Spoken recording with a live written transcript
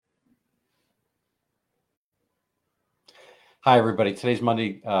Hi, everybody. Today's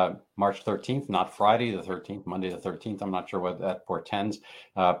Monday, March 13th, not Friday the 13th, Monday the 13th. I'm not sure what that portends.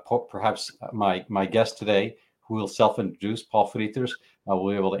 Perhaps my guest today, who will self-introduce, Paul Frijters, will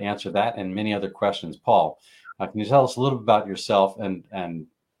be able to answer that and many other questions. Paul, can you tell us a little bit about yourself and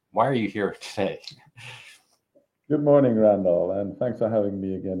why are you here today? Good morning, Randall, and thanks for having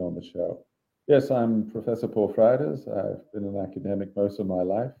me again on the show. Yes, I'm Professor Paul Frijters. I've been an academic most of my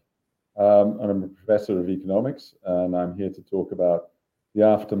life. And I'm a professor of economics, and I'm here to talk about the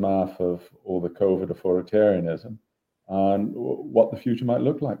aftermath of all the COVID authoritarianism and what the future might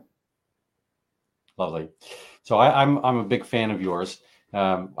look like. Lovely. So I'm a big fan of yours.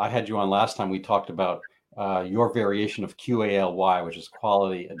 I had you on last time. We talked about your variation of QALY, which is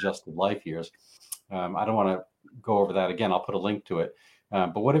quality adjusted life years. I don't want to go over that again. I'll put a link to it.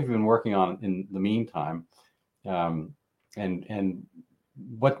 But what have you been working on in the meantime? And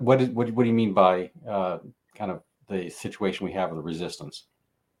what do you mean by kind of the situation we have with the resistance?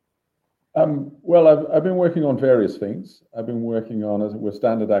 Well, I've been working on various things. I've been working on, as it were,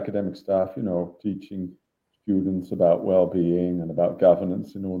 standard academic stuff, teaching students about well-being and about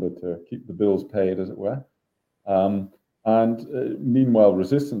governance in order to keep the bills paid, as it were. Meanwhile,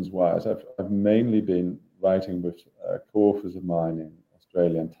 resistance-wise, I've mainly been writing with co-authors of mine in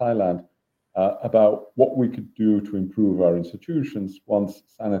Australia and Thailand about what we could do to improve our institutions once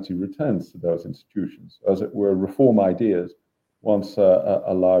sanity returns to those institutions, as it were, reform ideas once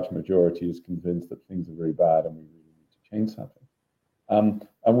a large majority is convinced that things are very bad and we really need to change something.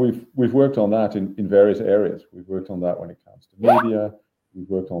 And we've worked on that in various areas. We've worked on that when it comes to media. We've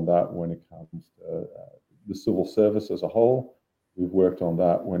worked on that when it comes to the civil service as a whole. We've worked on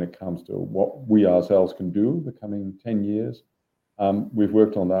that when it comes to what we ourselves can do the coming 10 years. We've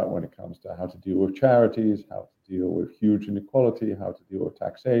worked on that when it comes to how to deal with charities, how to deal with huge inequality, how to deal with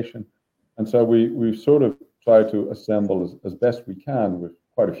taxation. And so we've sort of tried to assemble as best we can with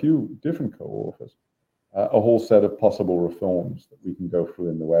quite a few different co-authors, a whole set of possible reforms that we can go through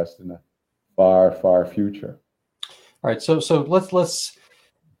in the West in a far, far future. All right, so let's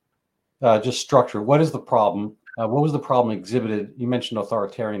just structure. What is the problem? What was the problem exhibited? You mentioned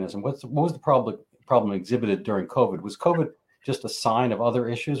authoritarianism. What was the problem exhibited during COVID? Was COVID just a sign of other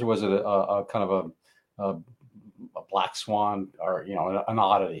issues, or was it a kind of a black swan, or an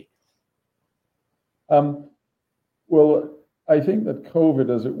oddity? Well, I think that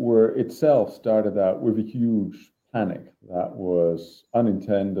COVID, as it were, itself started out with a huge panic that was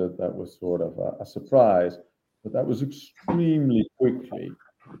unintended, that was sort of a surprise, but that was extremely quickly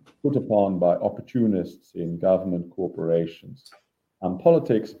put upon by opportunists in government, corporations, and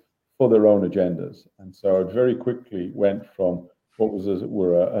politics for their own agendas. And so it very quickly went from what was, as it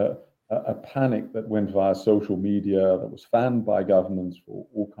were, a panic that went via social media, that was fanned by governments for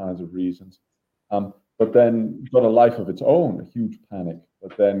all kinds of reasons, but then got a life of its own, a huge panic.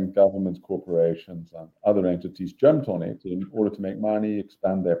 But then governments, corporations, and other entities jumped on it in order to make money,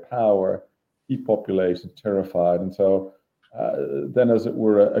 expand their power, keep populations terrified. And so then, as it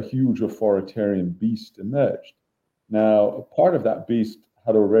were, a huge authoritarian beast emerged. Now, part of that beast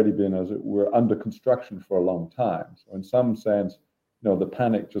had already been, as it were, under construction for a long time. So in some sense, the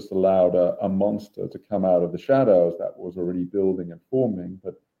panic just allowed a monster to come out of the shadows that was already building and forming,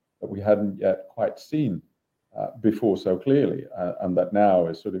 but that we hadn't yet quite seen before so clearly, and that now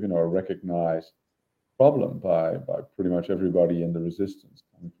is sort of, a recognized problem by pretty much everybody in the resistance,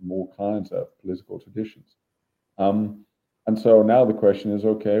 coming from all kinds of political traditions. And so now the question is,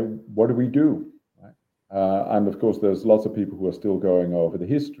 okay, what do we do? Right? And of course, there's lots of people who are still going over the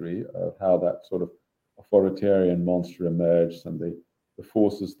history of how that sort of authoritarian monster emerged and the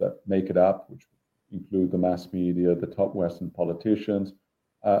forces that make it up, which include the mass media, the top Western politicians,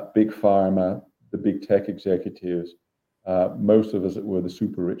 big pharma, the big tech executives, most of us were the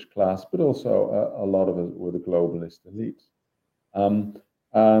super rich class, but also a lot of us were the globalist elites.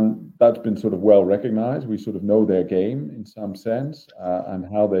 And that's been sort of well recognized. We sort of know their game in some sense, and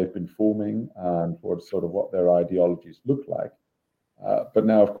how they've been forming and what their ideologies look like. But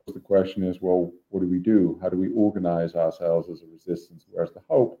now, of course, the question is, well, what do we do? How do we organize ourselves as a resistance? Where's the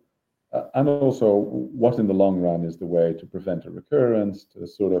hope? And also, what in the long run is the way to prevent a recurrence, to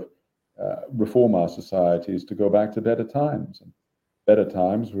sort of reform our societies to go back to better times? And better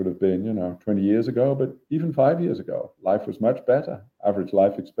times would have been, 20 years ago, but even 5 years ago, life was much better. Average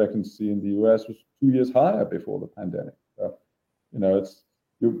life expectancy in the US was 2 years higher before the pandemic. So,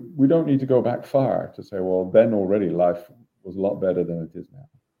 we don't need to go back far to say, well, then already life was a lot better than it is now.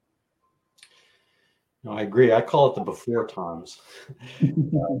 No, I agree. I call it the before times.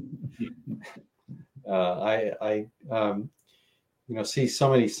 I see so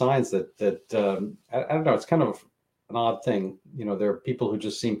many signs that I don't know. It's kind of an odd thing. There are people who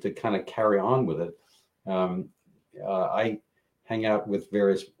just seem to kind of carry on with it. I hang out with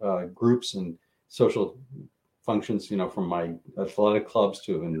various groups and social functions, from my athletic clubs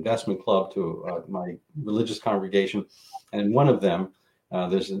to an investment club to my religious congregation. And in one of them,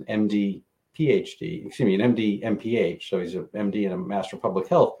 there's an MD PhD, an MD MPH. So he's an MD and a Master of Public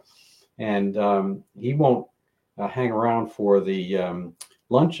Health. And he won't hang around for the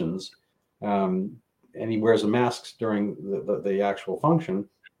luncheons. And he wears a mask during the actual function.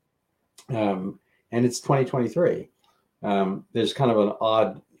 And it's 2023. There's kind of an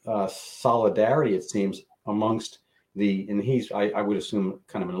odd solidarity, it seems, amongst and he's, I would assume,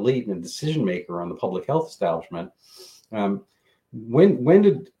 kind of an elite and a decision maker on the public health establishment. So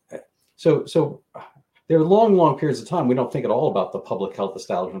there are long periods of time we don't think at all about the public health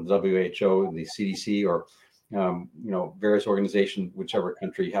establishment, the WHO, the CDC, or various organizations, whichever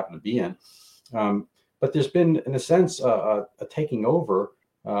country you happen to be in. But there's been, in a sense, a taking over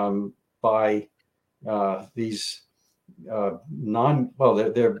by these they're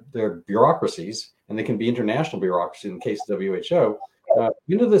bureaucracies, and they can be international bureaucracies in the case of WHO.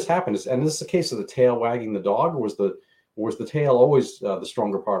 When did this happen? And this is the case of the tail wagging the dog, or was the tail always the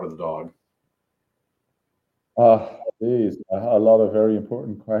stronger part of the dog? These a lot of very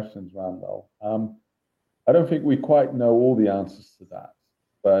important questions, Randall. I don't think we quite know all the answers to that,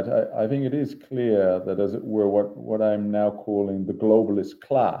 but I think it is clear that, as it were, what I'm now calling the globalist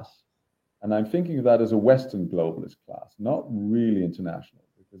class, and I'm thinking of that as a Western globalist class, not really international,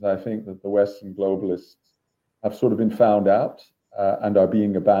 because I think that the Western globalists have sort of been found out and are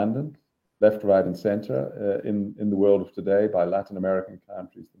being abandoned left, right, and center in the world of today by Latin American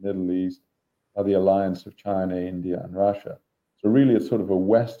countries, the Middle East, by the alliance of China, India, and Russia. So really, it's sort of a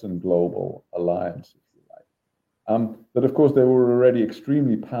Western global alliance, if you like. But of course, they were already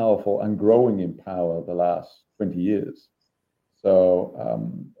extremely powerful and growing in power the last 20 years. So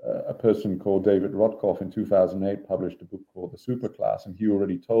a person called David Rothkopf in 2008 published a book called The Superclass, and he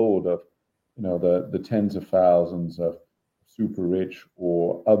already told of the tens of thousands of super rich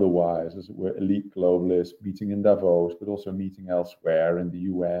or otherwise, as it were, elite globalists meeting in Davos, but also meeting elsewhere in the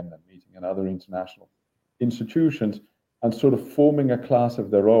UN and meeting in other international institutions, and sort of forming a class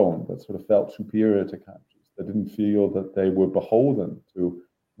of their own that sort of felt superior to countries, that didn't feel that they were beholden to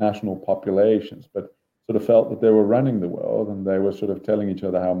national populations, but sort of felt that they were running the world, and they were sort of telling each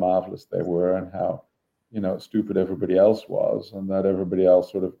other how marvelous they were and how stupid everybody else was, and that everybody else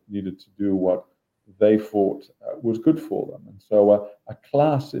sort of needed to do what they thought was good for them. And so a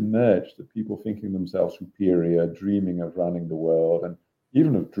class emerged of people thinking themselves superior, dreaming of running the world, and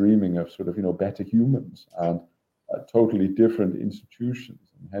even of dreaming of sort of better humans and totally different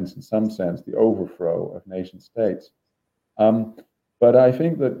institutions, and hence in some sense the overthrow of nation states. But I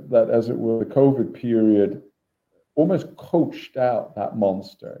think that as it were, the COVID period almost coached out that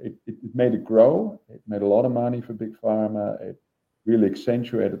monster. It made it grow. It made a lot of money for big pharma. It really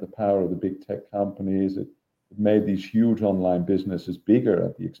accentuated the power of the big tech companies. It made these huge online businesses bigger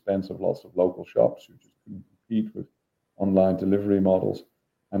at the expense of lots of local shops who just couldn't compete with online delivery models.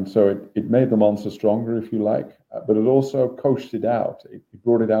 And so it made the monster stronger, if you like, but it also coached it out. It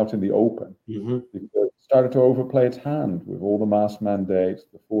brought it out in the open. Mm-hmm. It started to overplay its hand with all the mask mandates,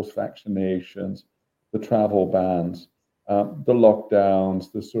 the forced vaccinations, the travel bans, the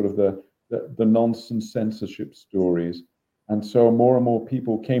lockdowns, the sort of the nonsense censorship stories. And so more and more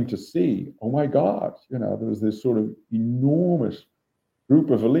people came to see, oh my God, there was this sort of enormous group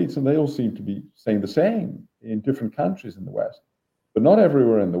of elites, and they all seem to be saying the same in different countries in the West, but not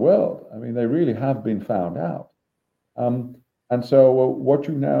everywhere in the world. I mean, they really have been found out. And so what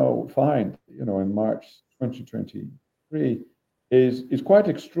you now find, in March 2023 is quite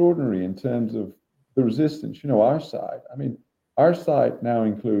extraordinary in terms of the resistance, our side. I mean, our side now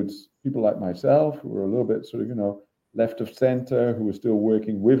includes people like myself who are a little bit sort of, left of center, who were still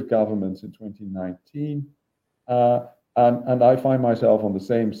working with governments in 2019. And I find myself on the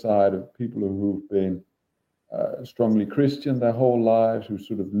same side of people who've been strongly Christian their whole lives, who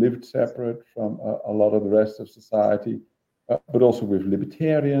sort of lived separate from a lot of the rest of society, but also with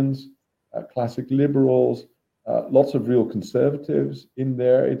libertarians, classic liberals, lots of real conservatives in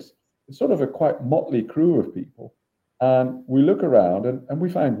there. It's sort of a quite motley crew of people. And we look around and we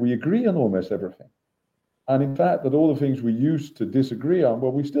find we agree on almost everything. And in fact, that all the things we used to disagree on,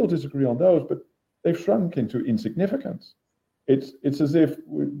 well, we still disagree on those, but they've shrunk into insignificance. It's as if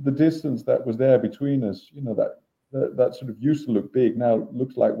the distance that was there between us, that sort of used to look big, now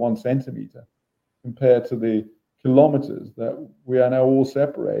looks like 1 centimeter compared to the kilometers that we are now all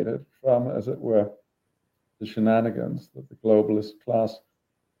separated from, as it were, the shenanigans that the globalist class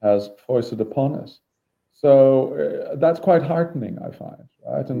has foisted upon us. So that's quite heartening, I find,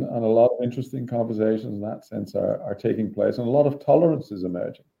 right? And a lot of interesting conversations in that sense are taking place, and a lot of tolerance is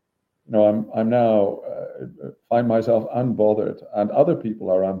emerging. You know, I'm now find myself unbothered, and other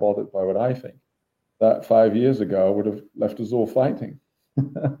people are unbothered by what I think that 5 years ago would have left us all fighting.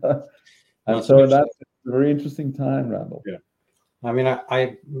 And so that's a very interesting time, Randall. Yeah. I mean,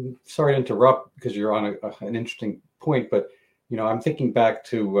 I'm sorry to interrupt because you're on an interesting point, but you know, I'm thinking back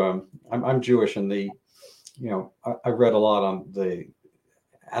to I'm Jewish, and I read a lot on the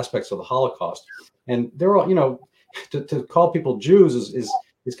aspects of the Holocaust, and they're all, you know, to call people Jews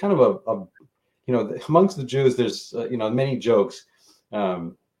is kind of a you know, amongst the Jews there's you know, many jokes.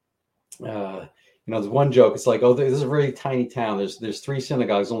 You know, there's one joke. It's like, oh, this is a very tiny town. There's 3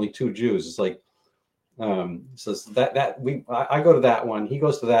 synagogues, only 2 Jews. It's like, so I go to that one. He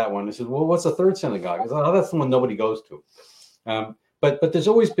goes to that one. He says, well, what's the 3rd synagogue? I said, oh, that's the one nobody goes to. But there's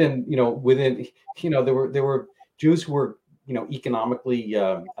always been, you know, within, you know, there were Jews who were, you know, economically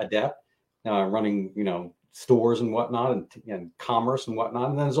adept, running, you know, stores and whatnot, and commerce and whatnot.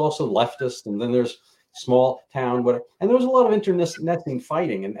 And then there's also leftists, and then there's small town, whatever. And there was a lot of internecine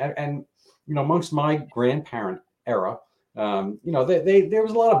fighting, and you know, amongst my grandparent era, you know, there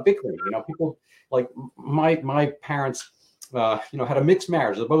was a lot of bickering. You know, people like my parents, you know, had a mixed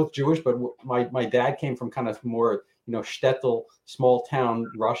marriage. They're both Jewish, but my dad came from kind of more, you know, shtetl, small town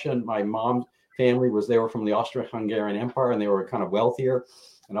Russia, and my mom's family they were from the Austro-Hungarian Empire, and they were kind of wealthier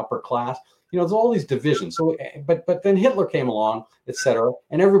and upper class. You know, there's all these divisions. So, but then Hitler came along, etc.,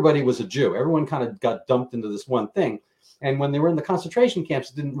 and everybody was a Jew. Everyone kind of got dumped into this one thing. And when they were in the concentration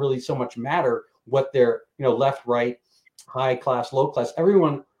camps, it didn't really so much matter what their, you know, left, right, high class, low class.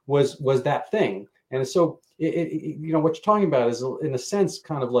 Everyone was that thing. And so, you know, what you're talking about is, in a sense,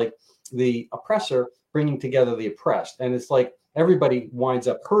 kind of like the oppressor bringing together the oppressed. And it's like everybody winds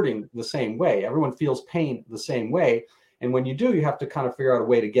up hurting the same way. Everyone feels pain the same way. And when you do, you have to kind of figure out a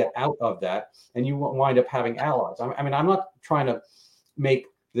way to get out of that. And you wind up having allies. I mean, I'm not trying to make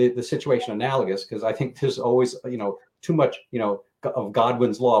the situation analogous, because I think there's always, you know, too much, you know, of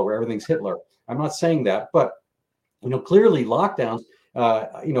Godwin's law where everything's Hitler. I'm not saying that, but, you know, clearly lockdowns,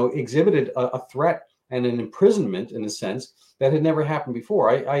 you know, exhibited a threat and an imprisonment, in a sense, that had never happened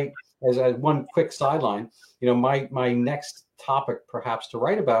before. As one quick sideline, you know, my next topic perhaps to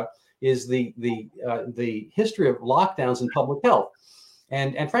write about is the history of lockdowns in public health,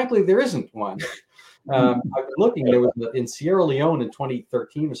 and frankly, there isn't one. I've been looking. There was in Sierra Leone in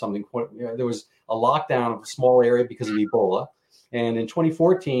 2013 or something. There was a lockdown of a small area because of Ebola, and in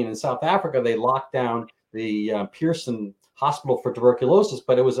 2014 in South Africa they locked down the Pearson Hospital for tuberculosis,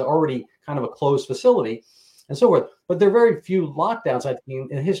 but it was already kind of a closed facility, and so forth. But there are very few lockdowns, I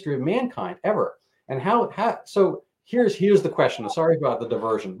think, in the history of mankind ever. And how so? Here's the question. Sorry about the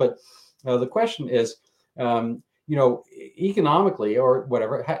diversion, but the question is, you know, economically or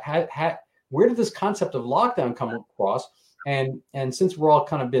whatever, where did this concept of lockdown come across? And since we're all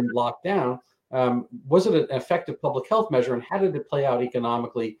kind of been locked down, was it an effective public health measure, and how did it play out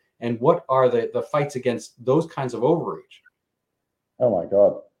economically? And what are the fights against those kinds of overreach? Oh my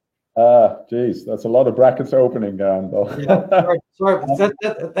God. Geez, that's a lot of brackets opening down, though. Yeah, sorry.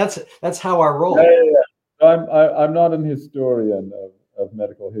 That's how I roll. I'm not an historian of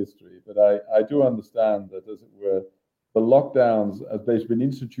medical history, but I do understand that, as it were, the lockdowns, as they've been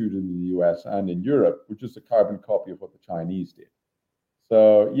instituted in the US and in Europe, were just a carbon copy of what the Chinese did.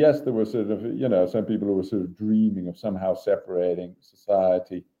 So yes, there were sort of, you know, some people who were sort of dreaming of somehow separating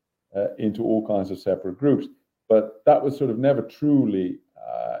society into all kinds of separate groups, but that was sort of never truly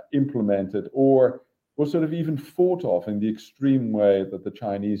implemented or was sort of even thought of in the extreme way that the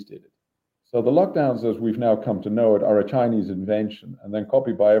Chinese did it. So the lockdowns, as we've now come to know it, are a Chinese invention and then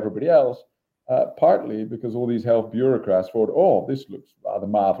copied by everybody else, partly because all these health bureaucrats thought, oh, this looks rather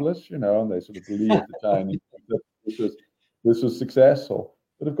marvelous, you know, and they sort of believed the Chinese that this was successful.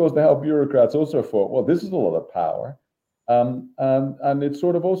 But of course, the health bureaucrats also thought, well, this is a lot of power. And it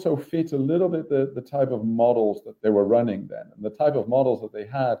sort of also fit a little bit the type of models that they were running then. And the type of models that they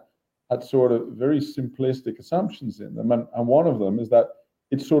had sort of very simplistic assumptions in them. And one of them is that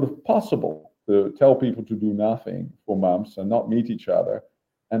it's sort of possible to tell people to do nothing for months and not meet each other,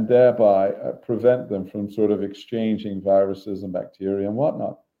 and thereby prevent them from sort of exchanging viruses and bacteria and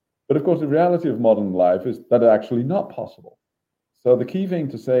whatnot. But of course, the reality of modern life is that it's actually not possible. So the key thing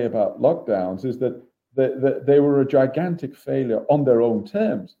to say about lockdowns is that they were a gigantic failure on their own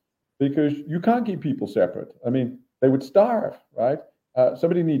terms, because you can't keep people separate. I mean, they would starve, right?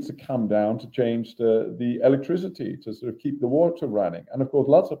 Somebody needs to come down to change the electricity to sort of keep the water running. And of course,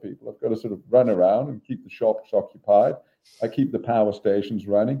 lots of people have got to sort of run around and keep the shops occupied, keep the power stations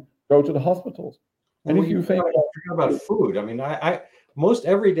running, go to the hospitals. And well, if you think forgot about food. I mean, I most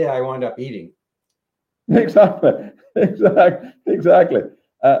every day I wind up eating. exactly, exactly.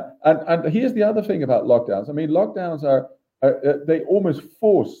 And here's the other thing about lockdowns. I mean, lockdowns they almost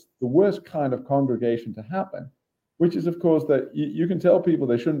force the worst kind of congregation to happen, which is, of course, that you can tell people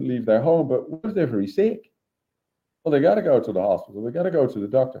they shouldn't leave their home, but what if they're very sick? Well, they got to go to the hospital. They got to go to the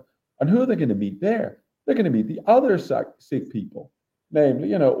doctor. And who are they going to meet there? They're going to meet the other sick people,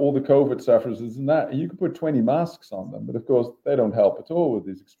 namely, all the COVID sufferers and that. And you can put 20 masks on them, but of course, they don't help at all with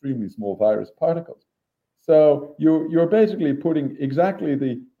these extremely small virus particles. So you're basically putting exactly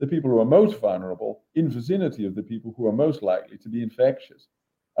the people who are most vulnerable in vicinity of the people who are most likely to be infectious.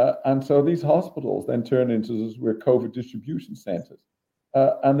 And so these hospitals then turn into where COVID distribution centers.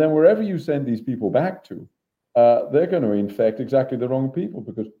 And then wherever you send these people back to, they're going to infect exactly the wrong people,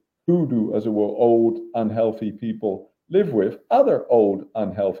 because who do, as it were, old, unhealthy people live with? Other old,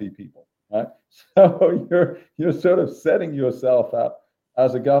 unhealthy people, right? So you're sort of setting yourself up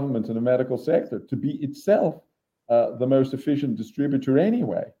as a government and a medical sector to be itself the most efficient distributor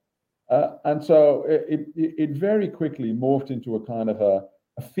anyway. And so it very quickly morphed into a kind of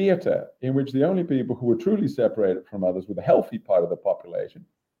a theater in which the only people who were truly separated from others were the healthy part of the population.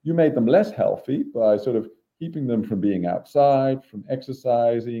 You made them less healthy by sort of keeping them from being outside, from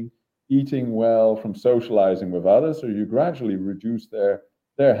exercising, eating well, from socializing with others. So you gradually reduce their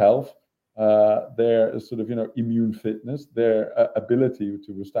health, their sort of immune fitness, their ability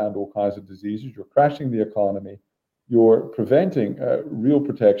to withstand all kinds of diseases. You're crashing the economy. You're preventing real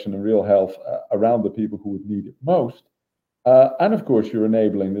protection and real health around the people who would need it most. And of course, you're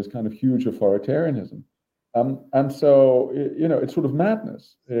enabling this kind of huge authoritarianism. And so, it's sort of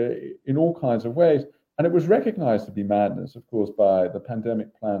madness in all kinds of ways. And it was recognized to be madness, of course, by the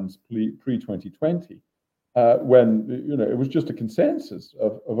pandemic plans pre-2020, when it was just a consensus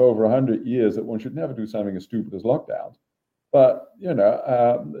of over 100 years that one should never do something as stupid as lockdowns. But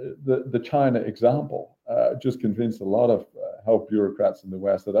the China example just convinced a lot of health bureaucrats in the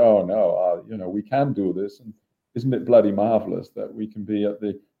West that, oh no, we can do this, and isn't it bloody marvelous that we can be at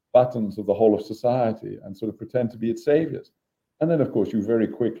the buttons of the whole of society and sort of pretend to be its saviors? And then, of course, you very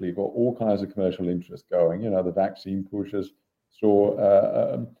quickly got all kinds of commercial interests going. The vaccine pushers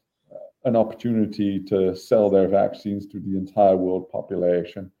saw an opportunity to sell their vaccines to the entire world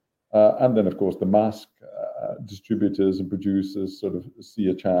population. And then, of course, the mask distributors and producers sort of see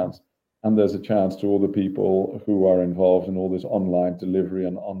a chance. And there's a chance to all the people who are involved in all this online delivery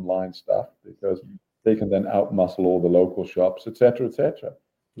and online stuff, because they can then outmuscle all the local shops, et cetera, et cetera.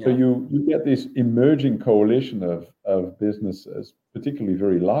 Yeah. So you get this emerging coalition of businesses, particularly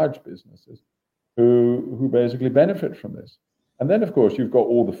very large businesses, who basically benefit from this. And then, of course, you've got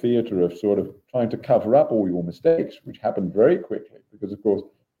all the theater of sort of trying to cover up all your mistakes, which happened very quickly, because, of course,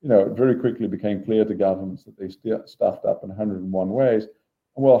 it very quickly became clear to governments that they stuffed up in 101 ways.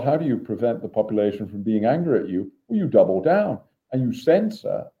 And well, how do you prevent the population from being angry at you? Well, you double down and you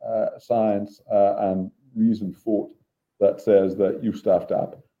censor science and reasoned thought that says that you stuffed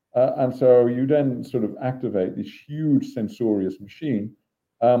up. And so you then sort of activate this huge censorious machine.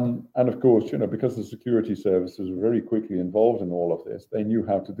 And of course, because the security services were very quickly involved in all of this, they knew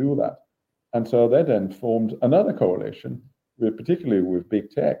how to do that. And so they then formed another coalition, particularly with big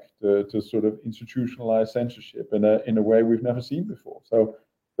tech, to sort of institutionalize censorship in a way we've never seen before. So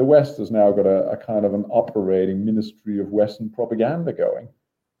the West has now got a kind of an operating ministry of Western propaganda going,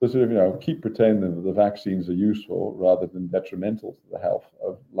 to sort of, keep pretending that the vaccines are useful rather than detrimental to the health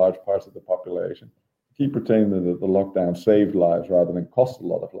of large parts of the population. Keep pretending that the lockdown saved lives rather than cost a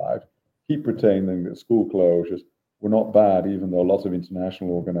lot of lives. Keep pretending that school closures were not bad, even though lots of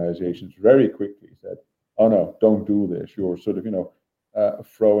international organizations very quickly said, oh no, don't do this. You're sort of,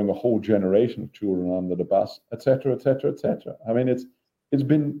 throwing a whole generation of children under the bus, et cetera, et cetera, et cetera. I mean, it's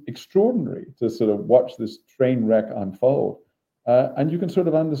been extraordinary to sort of watch this train wreck unfold. And you can sort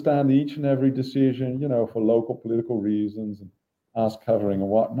of understand each and every decision, for local political reasons and ass covering and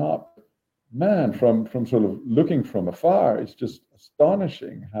whatnot. Man, from sort of looking from afar, it's just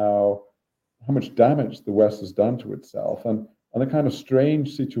astonishing how much damage the West has done to itself, and the kind of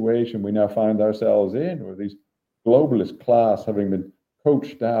strange situation we now find ourselves in, with these globalist class having been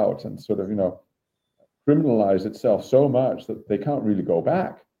coached out and sort of, criminalized itself so much that they can't really go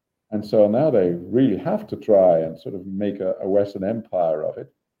back. And so now they really have to try and sort of make a Western empire of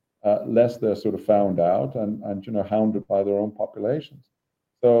it, lest they're sort of found out and hounded by their own populations.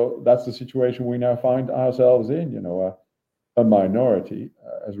 So that's the situation we now find ourselves in. A minority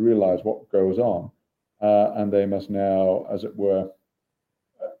has realized what goes on, and they must now, as it were,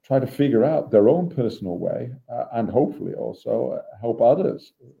 try to figure out their own personal way, and hopefully also help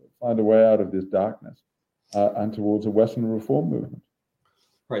others find a way out of this darkness and towards a Western reform movement.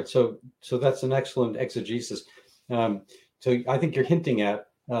 Right. So that's an excellent exegesis. So I think you're hinting at,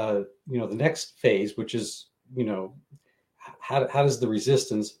 the next phase, which is, how does the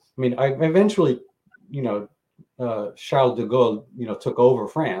resistance? I mean, I eventually, Charles de Gaulle, took over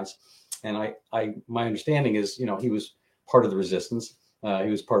France, and my understanding is, he was part of the resistance. He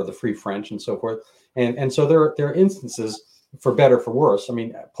was part of the Free French and so forth. And so there are instances, for better, for worse. I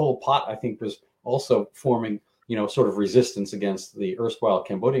mean, Pol Pot, I think, was also forming, sort of resistance against the erstwhile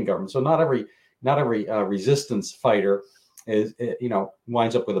Cambodian government. So not every resistance fighter is,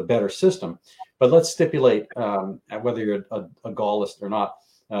 winds up with a better system. But let's stipulate, whether you're a Gaullist or not,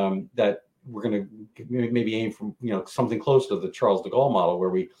 that we're going to maybe aim for, something close to the Charles de Gaulle model, where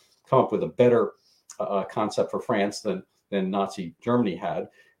we come up with a better concept for France than Nazi Germany had.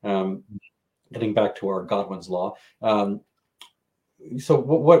 Getting back to our Godwin's law. So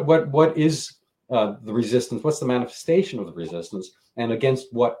what is the resistance? What's the manifestation of the resistance, and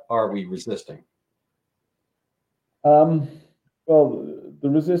against what are we resisting? Well, the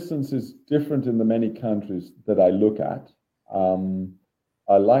resistance is different in the many countries that I look at.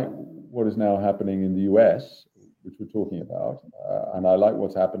 I like what is now happening in the US, which we're talking about, and I like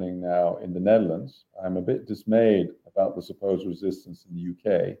what's happening now in the Netherlands. I'm a bit dismayed about the supposed resistance in the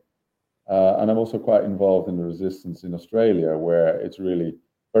UK. And I'm also quite involved in the resistance in Australia, where it's really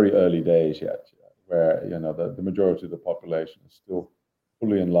very early days yet, where the majority of the population is still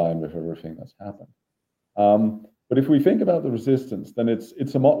fully in line with everything that's happened. But if we think about the resistance, then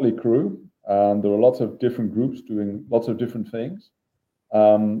it's a motley crew. There are lots of different groups doing lots of different things.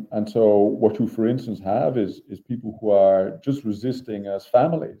 And so what you, for instance, have is people who are just resisting as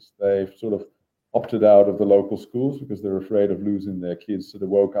families. They've sort of opted out of the local schools because they're afraid of losing their kids to the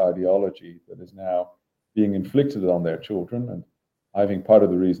woke ideology that is now being inflicted on their children. And I think part of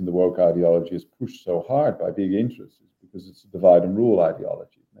the reason the woke ideology is pushed so hard by big interests is because it's a divide and rule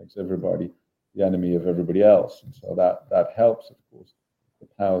ideology. It makes everybody the enemy of everybody else. And so that helps, of course, the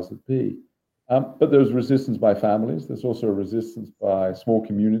powers that be. But there's resistance by families. There's also a resistance by small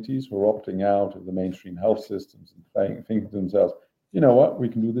communities who are opting out of the mainstream health systems and thinking to themselves, you know what, we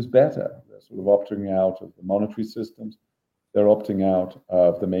can do this better. They're sort of opting out of the monetary systems. They're opting out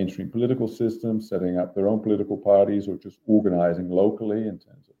of the mainstream political system, setting up their own political parties, or just organizing locally in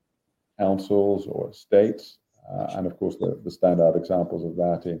terms of councils or states. And of course, the standout examples of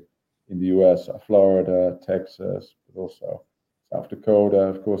that in the US are Florida, Texas, but also South Dakota,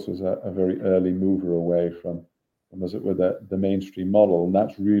 of course, is a very early mover away from as it were, the mainstream model. And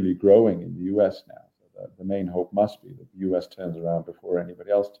that's really growing in the US now. The main hope must be that the US turns around before anybody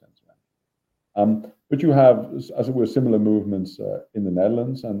else turns around. But you have, as it were, similar movements in the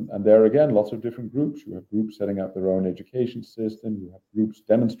Netherlands, and there again, lots of different groups. You have groups setting up their own education system. You have groups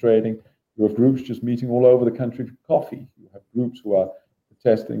demonstrating. You have groups just meeting all over the country for coffee. You have groups who are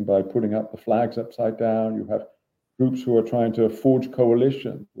protesting by putting up the flags upside down. You have groups who are trying to forge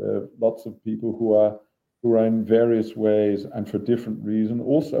coalition with lots of people who are in various ways and for different reasons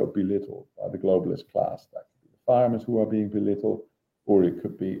also belittled by the globalist class. That could be the farmers who are being belittled, or it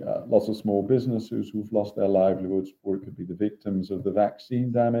could be lots of small businesses who've lost their livelihoods, or it could be the victims of the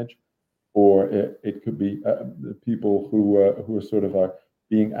vaccine damage, or it could be the people who are sort of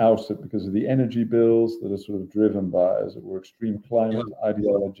being ousted because of the energy bills that are sort of driven by, as it were, extreme climate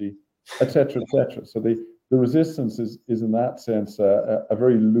ideology, etc., etc. So the resistance is in that sense a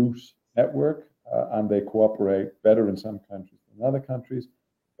very loose network. And they cooperate better in some countries than other countries.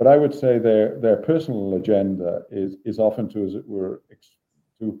 But I would say their personal agenda is often to, as it were,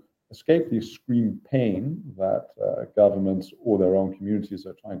 to escape the extreme pain that governments or their own communities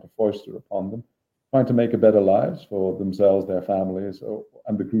are trying to foster upon them, trying to make a better lives for themselves, their families,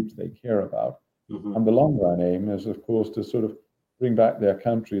 and the groups they care about. Mm-hmm. And the long run aim is, of course, to sort of bring back their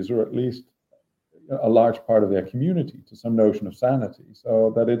countries, or at least a large part of their community, to some notion of sanity,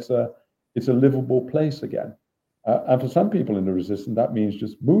 so that it's a livable place again. And for some people in the resistance, that means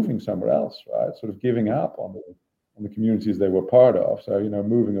just moving somewhere else, right? Sort of giving up on the communities they were part of. So,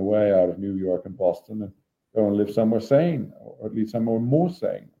 moving away out of New York and Boston and go and live somewhere sane, or at least somewhere more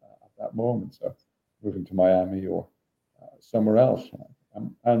sane at that moment. So moving to Miami or somewhere else.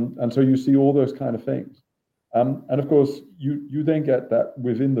 And so you see all those kind of things. And of course, you then get that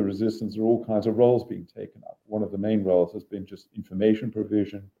within the resistance, there are all kinds of roles being taken up. One of the main roles has been just information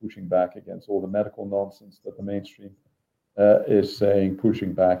provision, pushing back against all the medical nonsense that the mainstream is saying,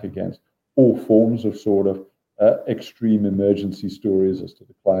 pushing back against all forms of sort of extreme emergency stories as to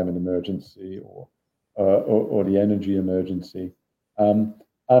the climate emergency or the energy emergency. And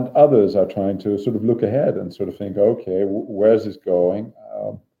others are trying to sort of look ahead and sort of think, okay, where's this going?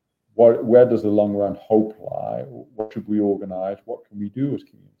 where does the long run hope lie? What should we organize? What can we do as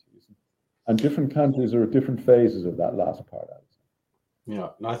communities? And different countries are at different phases of that last part. Yeah,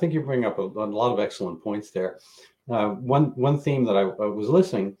 no, I think you bring up a lot of excellent points there. One theme that I was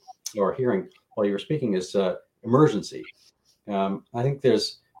listening or hearing while you were speaking is emergency. I think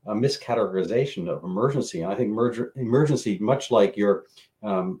there's a miscategorization of emergency, and I think emergency, much like your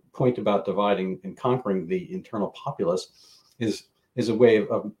point about dividing and conquering the internal populace, is a way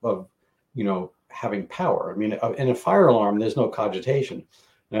of having power. I mean, in a fire alarm, there's no cogitation.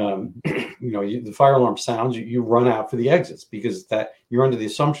 The fire alarm sounds, you run out for the exits because that you're under the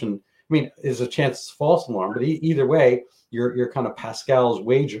assumption. I mean, there's a chance it's a false alarm, but either way, your kind of Pascal's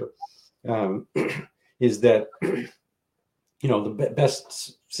wager is that the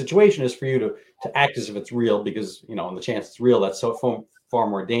best situation is for you to act as if it's real, because and the chance it's real, that's so far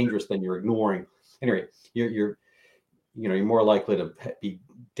more dangerous than you're ignoring. Anyway, you're more likely to be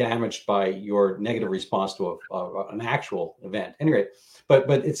damaged by your negative response to an actual event. Anyway, but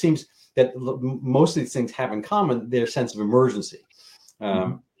it seems that most of these things have in common their sense of emergency.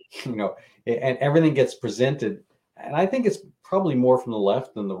 And everything gets presented, and I think it's probably more from the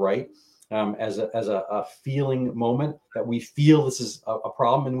left than the right, as a feeling moment that we feel this is a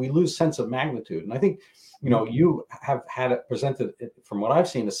problem, and we lose sense of magnitude. And I think you have had it presented, from what I've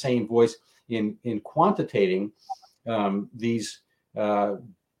seen, the same voice in quantitating these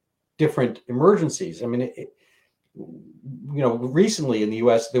different emergencies. I mean, recently in the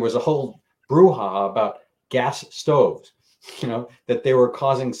U.S. there was a whole brouhaha about gas stoves, that they were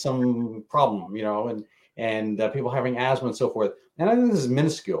causing some problem, and people having asthma and so forth. And I think this is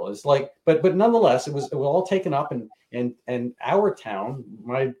minuscule. It's like, but nonetheless, it was all taken up, and our town,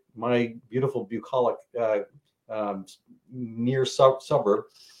 my beautiful bucolic near suburb,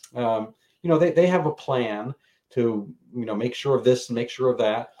 they have a plan to make sure of this and make sure of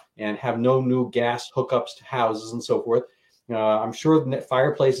that, and have no new gas hookups to houses and so forth. I'm sure the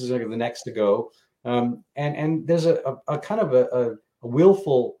fireplaces are the next to go, and there's a kind of a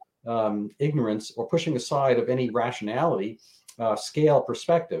willful ignorance or pushing aside of any rationality, scale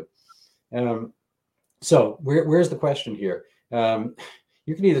perspective. So where's the question here?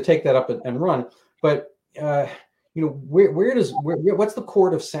 You can either take that up and run, but what's the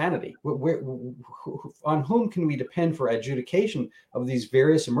court of sanity? On whom can we depend for adjudication of these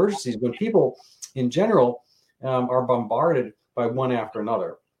various emergencies when people in general are bombarded by one after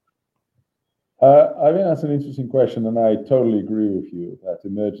another? I think that's an interesting question, and I totally agree with you that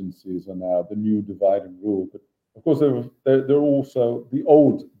emergencies are now the new divide and rule. But of course, they're also the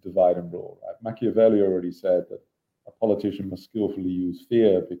old divide and rule. Right? Machiavelli already said that a politician must skillfully use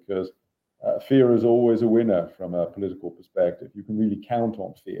fear, because fear is always a winner from a political perspective. You can really count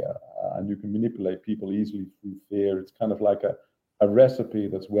on fear, and you can manipulate people easily through fear. It's kind of like a recipe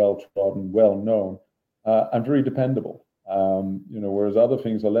that's well trodden, well known, and very dependable. Whereas other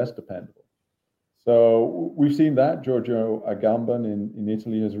things are less dependable. So we've seen that. Giorgio Agamben in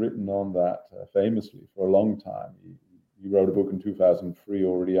Italy has written on that famously for a long time. He wrote a book in 2003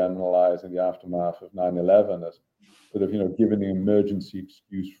 already analyzing the aftermath of 9/11 as sort of, giving an emergency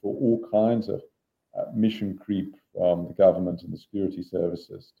excuse for all kinds of mission creep from the government and the security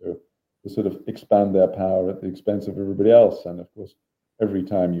services to sort of expand their power at the expense of everybody else. And of course, every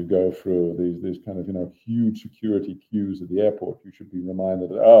time you go through these kind of, huge security queues at the airport, you should be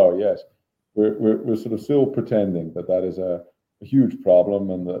reminded, oh, yes, we're sort of still pretending that is a huge problem,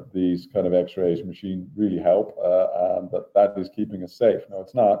 and that these kind of X-rays machines really help, and that is keeping us safe. No,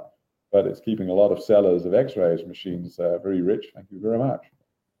 it's not, but it's keeping a lot of sellers of X-rays machines very rich. Thank you very much.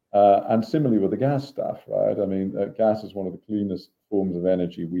 And similarly with the gas stuff, right? I mean, gas is one of the cleanest forms of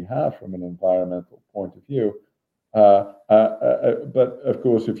energy we have from an environmental point of view. But of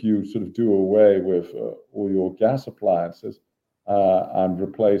course, if you sort of do away with all your gas appliances and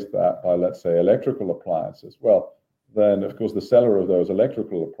replace that by, let's say, electrical appliances, well, then of course the seller of those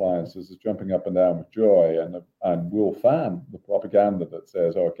electrical appliances is jumping up and down with joy and will fan the propaganda that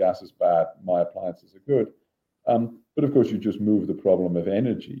says, oh, gas is bad, my appliances are good. But of course, you just move the problem of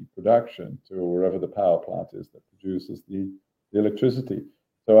energy production to wherever the power plant is that produces the electricity.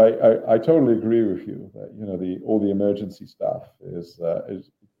 So I totally agree with you that all the emergency stuff is as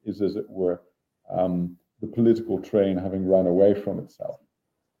it were the political train having run away from itself.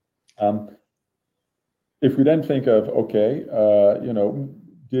 If we then think of, okay,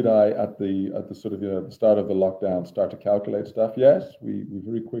 did I at the sort of the start of the lockdown start to calculate stuff? Yes, we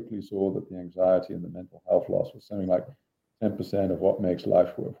very quickly saw that the anxiety and the mental health loss was something like 10% of what makes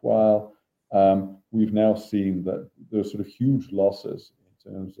life worthwhile. We've now seen that there's sort of huge losses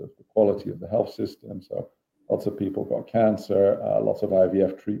in terms of the quality of the health system. So Lots of people got cancer. Lots of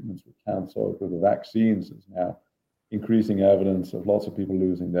IVF treatments were cancelled. With the vaccines, there's now increasing evidence of lots of people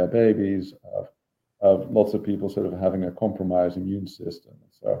losing their babies, of lots of people sort of having a compromised immune system.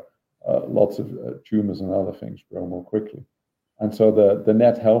 So lots of tumors and other things grow more quickly. And so the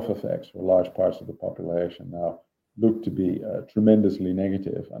net health effects for large parts of the population now look to be tremendously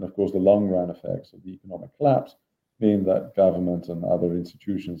negative. And of course, the long run effects of the economic collapse mean that government and other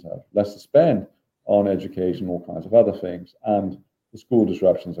institutions have less to spend on education, all kinds of other things. And the school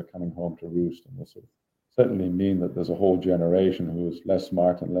disruptions are coming home to roost, and will sort of certainly mean that there's a whole generation who is less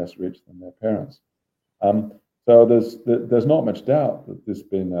smart and less rich than their parents. So there's not much doubt that this has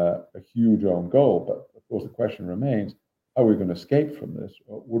been a huge own goal, but of course the question remains, how are we going to escape from this?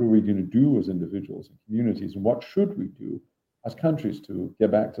 What are we going to do as individuals and communities, and what should we do as countries to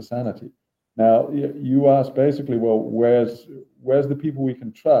get back to sanity? Now, you asked basically, well, where's the people we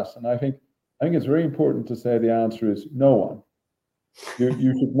can trust? And I think it's very important to say the answer is no one.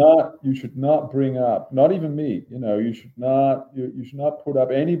 You should not bring up, not even me. You should not put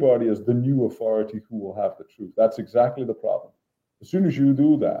up anybody as the new authority who will have the truth. That's exactly the problem. As soon as you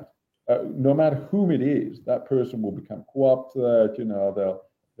do that, no matter whom it is, that person will become co-opted.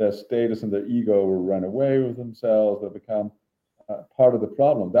 Their status and their ego will run away with themselves. They'll become part of the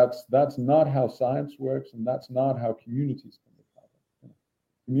problem. That's not how science works, and that's not how communities can become.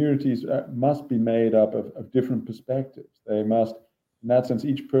 Communities must be made up of different perspectives. They must, in that sense,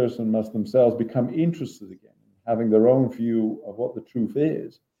 each person must themselves become interested again in having their own view of what the truth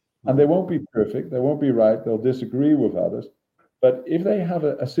is. And they won't be perfect, they won't be right, they'll disagree with others. But if they have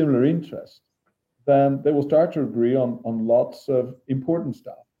a similar interest, then they will start to agree on lots of important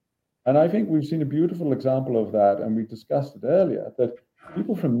stuff. And I think we've seen a beautiful example of that, and we discussed it earlier, that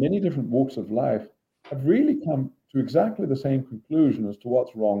people from many different walks of life have really come to exactly the same conclusion as to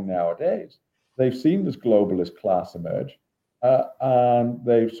what's wrong nowadays. They've seen this globalist class emerge, and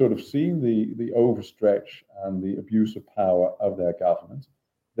they've sort of seen the overstretch and the abuse of power of their governments.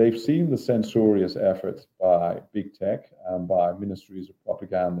 They've seen the censorious efforts by big tech and by ministries of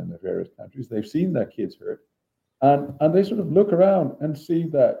propaganda in the various countries. They've seen their kids hurt. And they sort of look around and see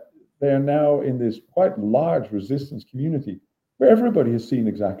that they are now in this quite large resistance community where everybody has seen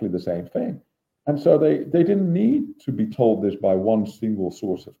exactly the same thing. And so they didn't need to be told this by one single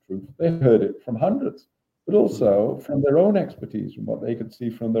source of truth. They heard it from hundreds, but also from their own expertise, from what they could see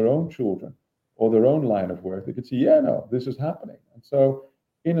from their own children or their own line of work. They could see, yeah, no, this is happening. And so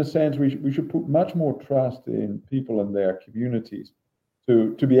in a sense, we should put much more trust in people and their communities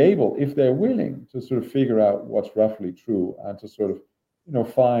to be able, if they're willing, to sort of figure out what's roughly true and to sort of,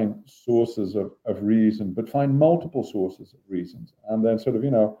 find sources of reason, but find multiple sources of reasons, and then sort of,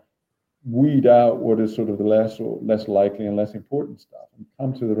 weed out what is sort of the less likely and less important stuff and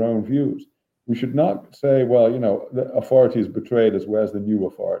come to their own views. We should not say, well, the authority is betrayed us, where's the new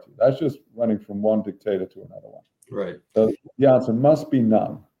authority? That's just running from one dictator to another one. Right. So the answer must be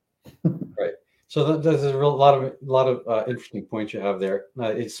none. Right. So there's a lot of interesting points you have there.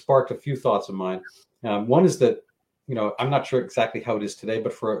 It sparked a few thoughts of mine. One is that, I'm not sure exactly how it is today,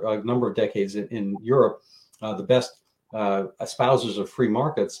 but for a number of decades in Europe, the best espousers of free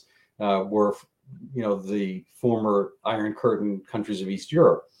markets were, the former Iron Curtain countries of East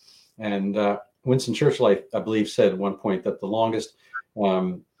Europe. And Winston Churchill, I believe, said at one point that the longest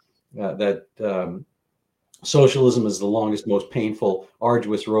socialism is the longest, most painful,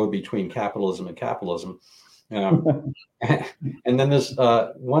 arduous road between capitalism and capitalism. And then there's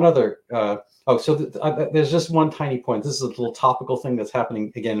one other. There's just one tiny point. This is a little topical thing that's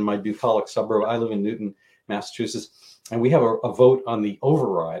happening again in my bucolic suburb. I live in Newton, Massachusetts, and we have a vote on the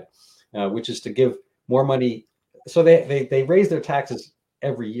override, which is to give more money. So they raise their taxes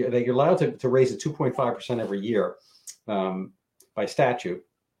every year. They're allowed to raise it 2.5% every year by statute.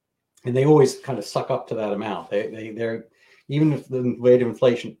 And they always kind of suck up to that amount. They're even if the rate of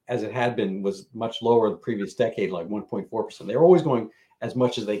inflation, as it had been, was much lower the previous decade, like 1.4%. They're always going as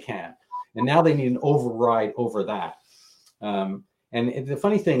much as they can, and now they need an override over that. And the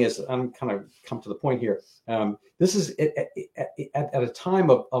funny thing is, I'm kind of come to the point here. This is at a time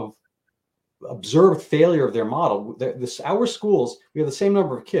of observed failure of their model. Our schools, we have the same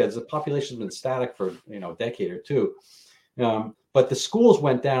number of kids. The population has been static for a decade or two, but the schools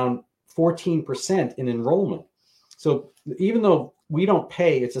went down 14% in enrollment. So even though we don't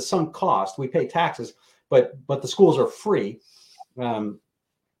pay, it's a sunk cost. We pay taxes, but the schools are free.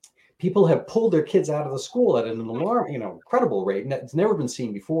 People have pulled their kids out of the school at an alarm, incredible rate. And it's never been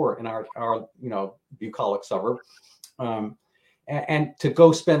seen before in our bucolic suburb. And to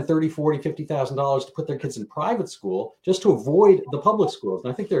go spend $30,000, $40,000, $50,000 to put their kids in private school just to avoid the public schools.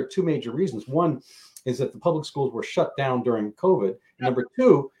 And I think there are two major reasons. One, is that the public schools were shut down during COVID. And number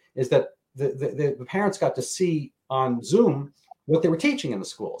two is that the parents got to see on Zoom what they were teaching in the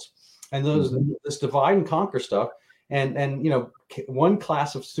schools, and this divide and conquer stuff. And one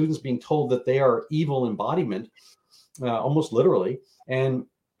class of students being told that they are evil embodiment, almost literally, and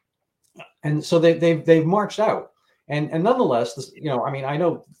so they've marched out. And nonetheless, I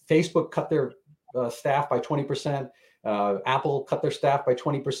know Facebook cut their staff by 20%. Apple cut their staff by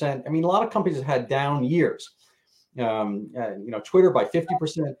 20%. I mean, a lot of companies have had down years. Twitter by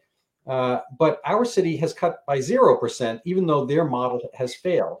 50%. But our city has cut by 0%, even though their model has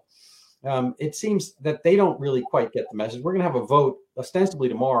failed. It seems that they don't really quite get the message. We're going to have a vote ostensibly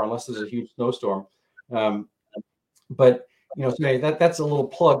tomorrow, unless there's a huge snowstorm. But that's a little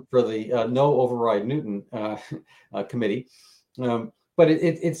plug for the No Override Newton committee. But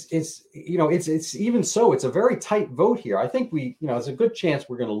it's even so, it's a very tight vote here. I think there's a good chance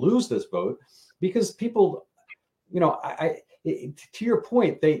we're going to lose this vote because people, to your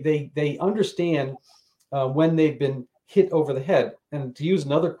point, they understand when they've been hit over the head. And to use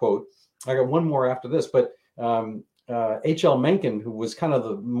another quote, I got one more after this, but H.L. Mencken, who was kind of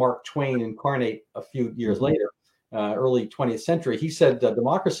the Mark Twain incarnate a few years later, early 20th century, he said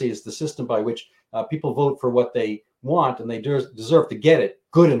democracy is the system by which people vote for what they want, and they deserve to get it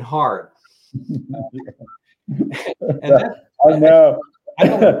good and hard. And I know.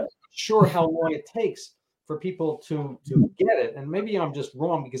 I'm not sure how long it takes for people to get it, and maybe I'm just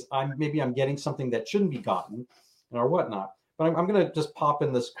wrong because I'm getting something that shouldn't be gotten or whatnot. But I'm going to just pop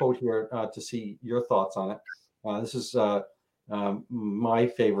in this quote here to see your thoughts on it. This is my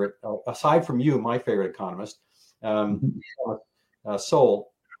favorite, aside from you, my favorite economist,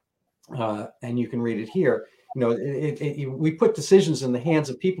 Sol, and you can read it here. We put decisions in the hands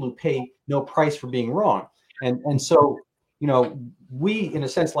of people who pay no price for being wrong. And so, we, in a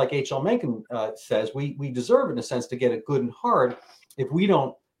sense, like H.L. Mencken says, we deserve, in a sense, to get it good and hard if we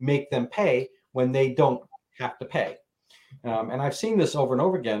don't make them pay when they don't have to pay. And I've seen this over and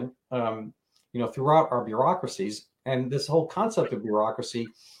over again, throughout our bureaucracies. And this whole concept of bureaucracy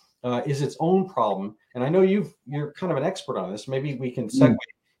is its own problem. And I know you're kind of an expert on this. Maybe we can segue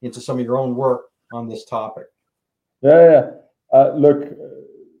into some of your own work on this topic. Yeah. Look,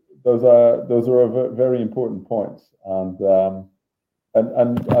 those are very important points, and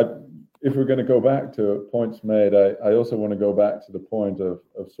if we're going to go back to points made, I also want to go back to the point of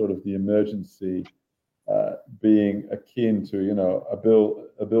sort of the emergency being akin to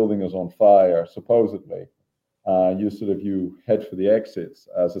a building is on fire supposedly, you head for the exits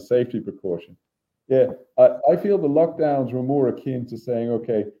as a safety precaution. Yeah, I feel the lockdowns were more akin to saying,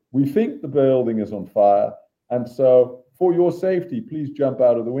 okay, we think the building is on fire, and so for your safety, please jump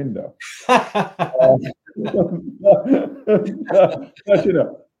out of the window.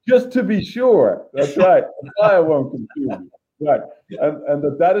 Just to be sure. That's right. The fire won't consume you. Right. And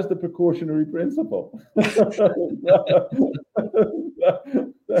that is the precautionary principle.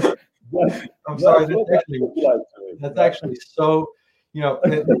 I'm sorry. That's actually so.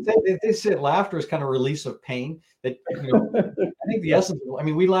 They say laughter is kind of release of pain. That I think the essence.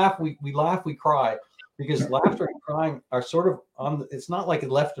 We laugh, we cry, because laughter and crying are sort of on. It's not like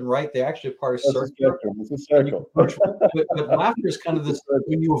left and right; they're actually part of circular. It's a circle. But laughter is kind of this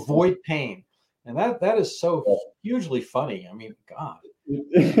when you avoid pain, and that is so hugely funny. God,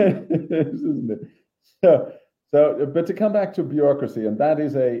 isn't it? So, but to come back to bureaucracy, and that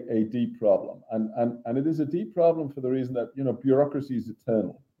is a deep problem, and it is a deep problem for the reason that bureaucracy is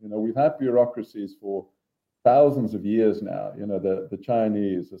eternal. We've had bureaucracies for thousands of years now. The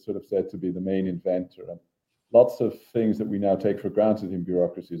Chinese are sort of said to be the main inventor, and lots of things that we now take for granted in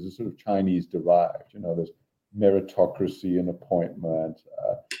bureaucracies are sort of Chinese derived. There's meritocracy and appointment.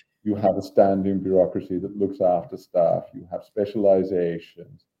 You have a standing bureaucracy that looks after staff. You have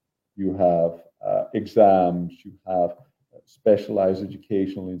specializations. You have exams. You have specialized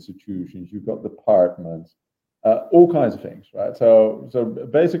educational institutions. You've got departments, all kinds of things, right? So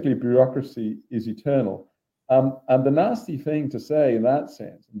basically, bureaucracy is eternal. And the nasty thing to say in that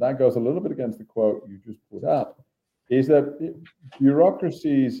sense, and that goes a little bit against the quote you just put up, is that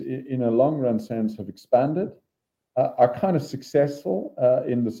bureaucracies, in a long-run sense, have expanded, are kind of successful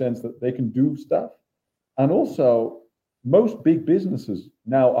in the sense that they can do stuff, and also most big businesses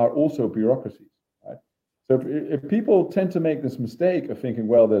now are also bureaucracies, right? So if people tend to make this mistake of thinking,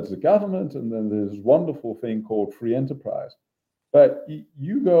 well, there's the government and then there's this wonderful thing called free enterprise. But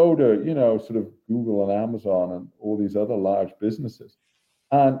you go to, sort of Google and Amazon and all these other large businesses,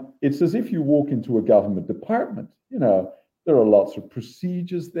 and it's as if you walk into a government department. There are lots of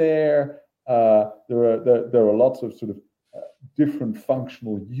procedures there. There are lots of sort of different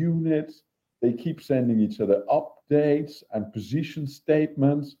functional units. They keep sending each other updates and position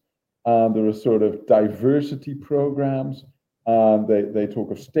statements. There are sort of diversity programs. They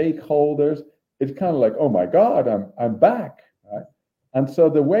talk of stakeholders. It's kind of like, oh my God, I'm back, right? And so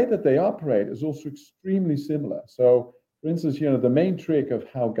the way that they operate is also extremely similar. So, for instance, the main trick of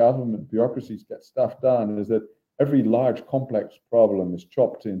how government bureaucracies get stuff done is that every large complex problem is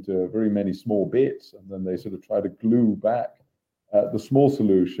chopped into very many small bits, and then they sort of try to glue back the small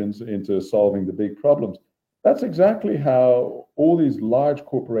solutions into solving the big problems. That's exactly how all these large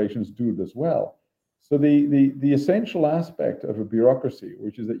corporations do it as well. So the essential aspect of a bureaucracy,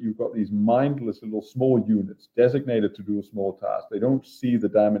 which is that you've got these mindless little small units designated to do a small task. They don't see the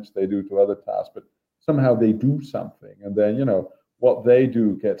damage they do to other tasks, but somehow they do something. And then, what they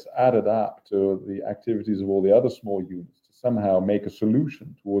do gets added up to the activities of all the other small units to somehow make a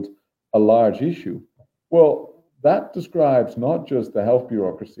solution towards a large issue. Well, that describes not just the health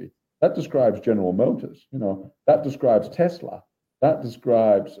bureaucracy, that describes General Motors, that describes Tesla, that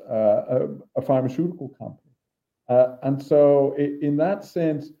describes a pharmaceutical company. And so in that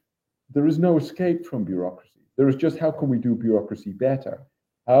sense, there is no escape from bureaucracy. There is just, how can we do bureaucracy better?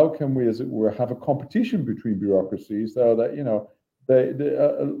 How can we, as it were, have a competition between bureaucracies so that,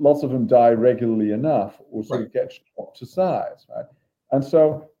 lots of them die regularly enough or sort of get chopped to size, right? And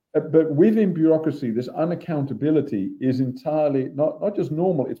so, but within bureaucracy, this unaccountability is entirely not just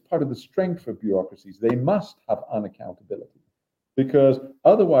normal, it's part of the strength of bureaucracies. They must have unaccountability, because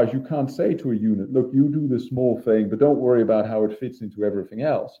otherwise you can't say to a unit, look, you do this small thing, but don't worry about how it fits into everything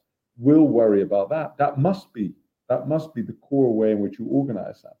else. We'll worry about that. That must be the core way in which you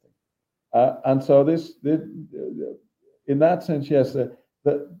organize something. And so in that sense, yes,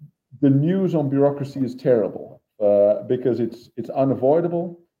 the news on bureaucracy is terrible because it's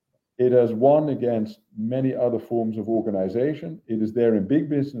unavoidable. It has won against many other forms of organization. It is there in big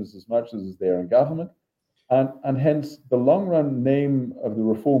business as much as it's there in government. And hence, the long-run name of the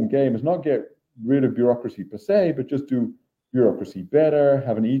reform game is not get rid of bureaucracy per se, but just do bureaucracy better,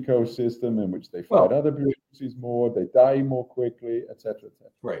 have an ecosystem in which they fight other bureaucracies more, they die more quickly, et cetera, et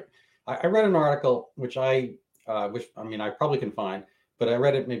cetera. Right. I read an article, which I probably can find, but I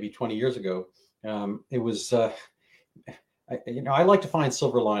read it maybe 20 years ago. It was, I like to find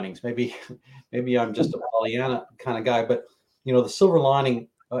silver linings. Maybe I'm just a Pollyanna kind of guy, but the silver lining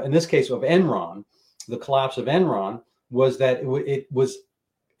in this case of Enron, the collapse of Enron, was that it was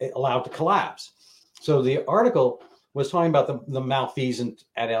allowed to collapse. So the article was talking about the malfeasance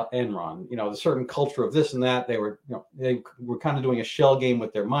at Enron, the certain culture of this and that. They were kind of doing a shell game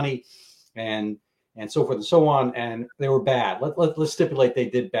with their money, and so forth and so on, and they were bad. Let's stipulate they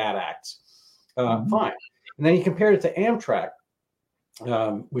did bad acts. Fine. And then he compared it to Amtrak,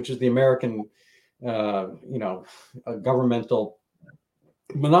 which is the American, governmental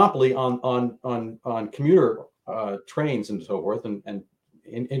monopoly on commuter trains and so forth, and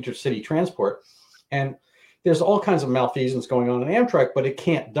in intercity transport. And there's all kinds of malfeasance going on in Amtrak, but it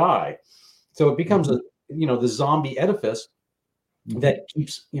can't die. So it becomes the zombie edifice that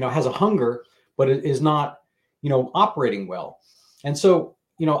keeps, has a hunger, but it is not, operating well. And so,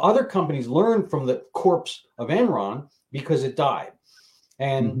 other companies learn from the corpse of Enron because it died.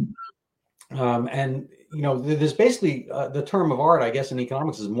 And, there's basically the term of art, I guess, in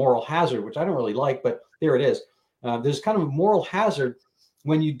economics is moral hazard, which I don't really like, but there it is. There's kind of a moral hazard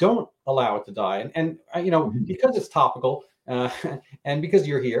when you don't allow it to die. And because it's topical and because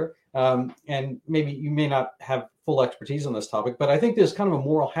you're here, and maybe you may not have full expertise on this topic, but I think there's kind of a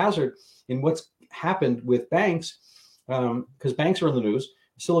moral hazard in what's happened with banks, because banks are in the news,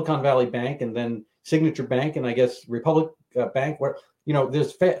 Silicon Valley Bank, and then Signature Bank, and I guess Republic Bank, where,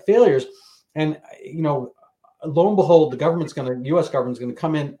 there's failures. And, lo and behold, the U.S. government's going to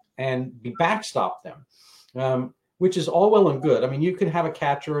come in and backstop them. Which is all well and good. I mean, you can have a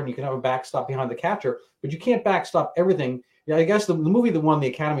catcher and you can have a backstop behind the catcher, but you can't backstop everything. Yeah, I guess the movie that won the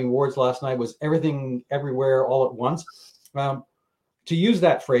Academy Awards last night was Everything Everywhere All at Once. To use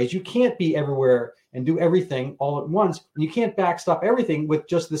that phrase, you can't be everywhere and do everything all at once. You can't backstop everything with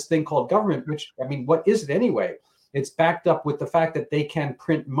just this thing called government, which, what is it anyway? It's backed up with the fact that they can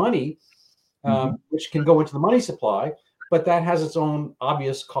print money, which can go into the money supply, but that has its own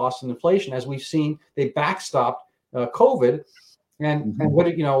obvious cost and inflation. As we've seen, they backstopped COVID, and what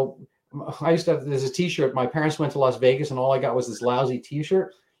I used to have, there's a T-shirt. My parents went to Las Vegas, and all I got was this lousy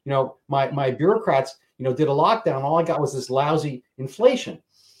T-shirt. My bureaucrats, did a lockdown. All I got was this lousy inflation,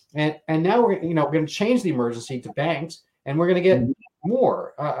 and now we're going to change the emergency to banks, and we're going to get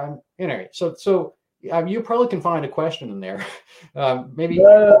more. Anyway, so you probably can find a question in there, maybe.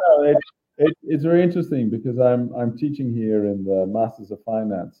 No, it's very interesting because I'm teaching here in the Masters of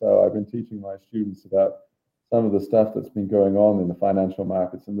Finance. So I've been teaching my students about some of the stuff that's been going on in the financial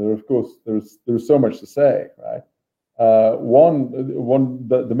markets, and there, of course, there's so much to say, right?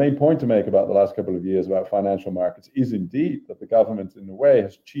 The main point to make about the last couple of years about financial markets is indeed that the government, in a way,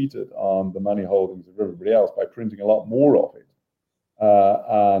 has cheated on the money holdings of everybody else by printing a lot more of it.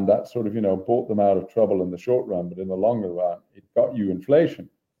 And that sort of, brought them out of trouble in the short run, but in the longer run, it got you inflation.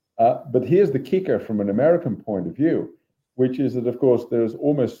 But here's the kicker from an American point of view, which is that, of course, there's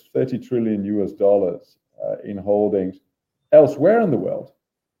almost 30 trillion US dollars in holdings elsewhere in the world.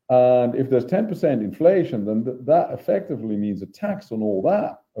 And if there's 10% inflation, then that effectively means a tax on all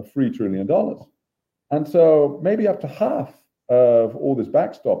that of $3 trillion. And so maybe up to half of all this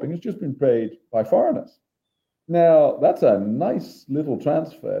backstopping has just been paid by foreigners. Now, that's a nice little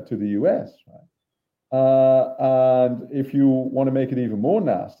transfer to the US, right? And if you want to make it even more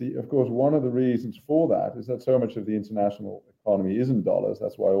nasty, of course, one of the reasons for that is that so much of the international economy is in dollars.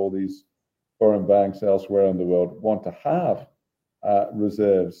 That's why all these foreign banks elsewhere in the world want to have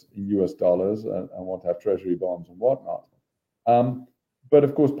reserves in US dollars and want to have treasury bonds and whatnot. But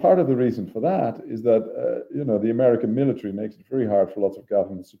of course, part of the reason for that is that, the American military makes it very hard for lots of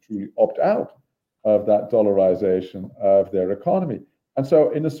governments to truly opt out of that dollarization of their economy. And so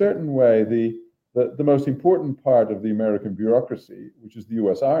in a certain way, the most important part of the American bureaucracy, which is the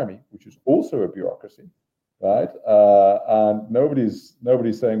US Army, which is also a bureaucracy, right? And nobody's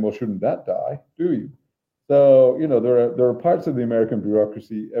saying, well, shouldn't that die? Do you? So, there are parts of the American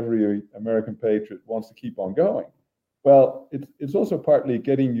bureaucracy every American patriot wants to keep on going. Well, it's also partly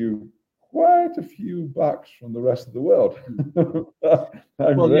getting you quite a few bucks from the rest of the world.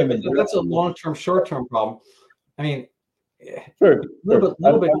 That's a long-term, short-term problem. I mean, sure. Little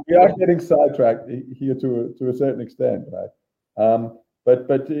bit. We are getting sidetracked here to a certain extent, right?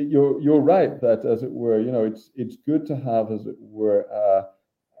 But you're right that, as it were, it's good to have, as it were,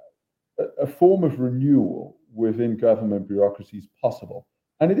 a form of renewal within government bureaucracies possible.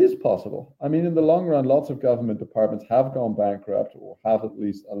 And it is possible. I mean, in the long run, lots of government departments have gone bankrupt or have at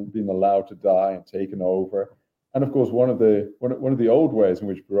least been allowed to die and taken over. And of course, one of the old ways in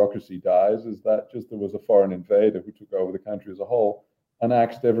which bureaucracy dies is that just there was a foreign invader who took over the country as a whole and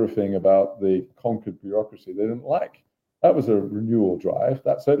axed everything about the conquered bureaucracy they didn't like. That was a renewal drive.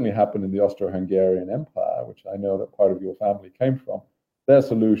 That certainly happened in the Austro-Hungarian Empire, which I know that part of your family came from. Their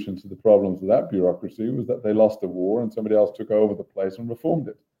solution to the problems of that bureaucracy was that they lost a war and somebody else took over the place and reformed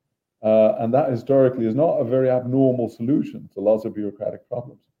it. And that historically is not a very abnormal solution to lots of bureaucratic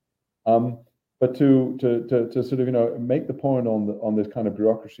problems. But to sort of, make the point on this kind of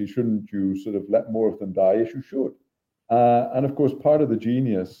bureaucracy, shouldn't you sort of let more of them die? Yes, you should. And of course, part of the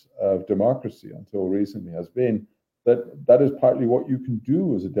genius of democracy until recently has been that is partly what you can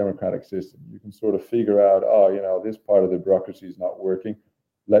do as a democratic system. You can sort of figure out, this part of the bureaucracy is not working.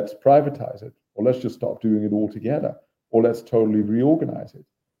 Let's privatize it, or let's just stop doing it altogether, or let's totally reorganize it.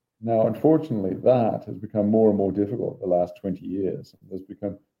 Now, unfortunately, that has become more and more difficult the last 20 years. There's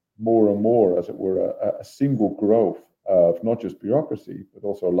become more and more, as it were, a single growth of not just bureaucracy, but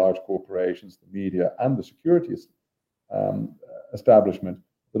also large corporations, the media, and the security establishment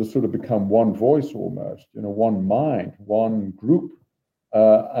that has sort of become one voice almost, one mind, one group.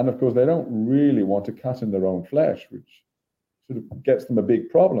 And of course, they don't really want to cut in their own flesh, which sort of gets them a big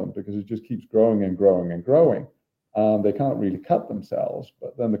problem because it just keeps growing and growing and growing. They can't really cut themselves.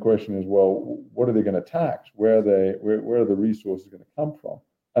 But then the question is, well, what are they going to tax? Where are the resources going to come from?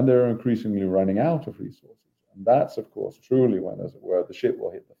 And they're increasingly running out of resources. And that's, of course, truly when, as it were, the shit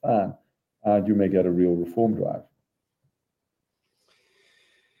will hit the fan and you may get a real reform drive.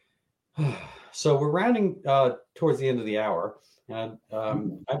 So we're rounding towards the end of the hour. And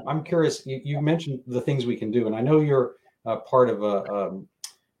I'm curious, you mentioned the things we can do, and I know you're part of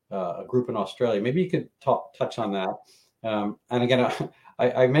a group in Australia. Maybe you could touch on that. And again,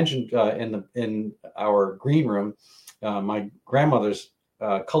 I mentioned in our green room, my grandmother's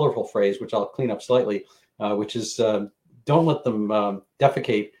colorful phrase, which I'll clean up slightly, which is don't let them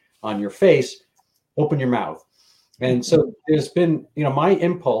defecate on your face, open your mouth. And so there's been, my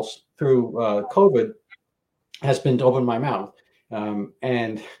impulse through COVID has been to open my mouth.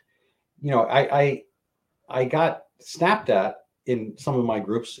 And I got snapped at in some of my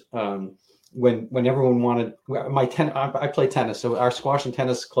groups when everyone wanted I play tennis. So our squash and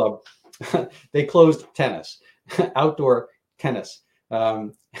tennis club, they closed tennis, outdoor tennis.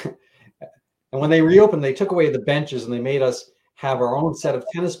 And when they reopened, they took away the benches and they made us have our own set of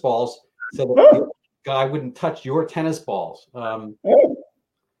tennis balls so that the guy wouldn't touch your tennis balls.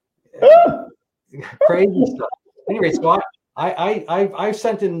 Crazy stuff. Anyway, so I've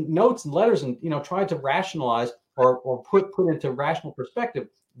sent in notes and letters and tried to rationalize or put into rational perspective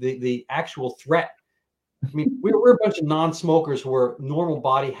the actual threat. I mean, we're a bunch of non-smokers who are normal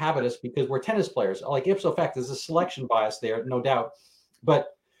body habitus because we're tennis players. Like ipso facto, there's a selection bias there, no doubt.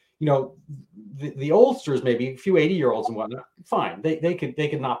 But the oldsters, maybe a few 80-year-olds and whatnot, fine. They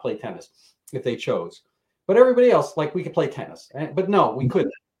could not play tennis if they chose. But everybody else, like, we could play tennis, but no, we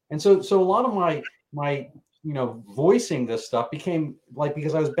couldn't. And so a lot of my voicing this stuff became like,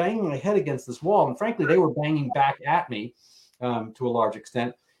 because I was banging my head against this wall, and frankly, they were banging back at me to a large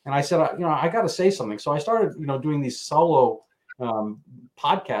extent. And I said, I got to say something. So I started, doing these solo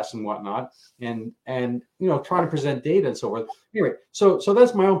podcasts and whatnot, and trying to present data and so forth. Anyway, so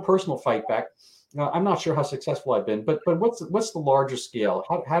that's my own personal fight back. I'm not sure how successful I've been, but what's the larger scale?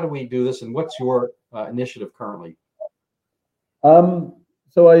 How do we do this, and what's your initiative currently?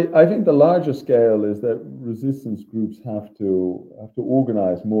 So I think the larger scale is that resistance groups have to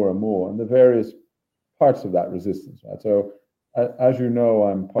organize more and more, and the various parts of that resistance. Right. So as you know,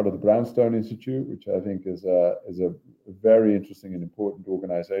 I'm part of the Brownstone Institute, which I think is a very interesting and important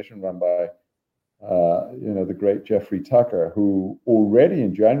organization run by the great Jeffrey Tucker, who already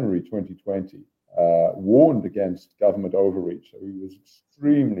in January 2020 warned against government overreach. So he was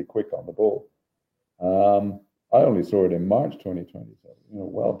extremely quick on the ball. I only saw it in March 2020. So,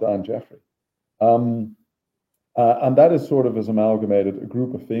 well done, Jeffrey. And that is sort of has amalgamated a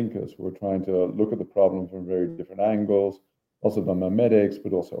group of thinkers who are trying to look at the problem from very different angles. Lots of them are medics,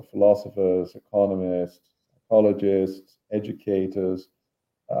 but also philosophers, economists, psychologists, educators,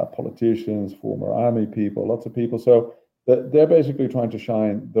 politicians, former army people, lots of people. So they're basically trying to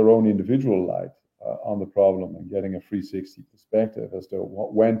shine their own individual light on the problem and getting a 360 perspective as to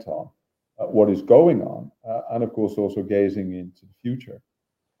what went on, what is going on, and of course also gazing into the future.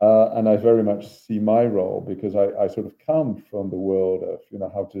 And I very much see my role, because I sort of come from the world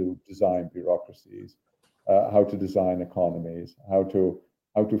of how to design bureaucracies, how to design economies, how to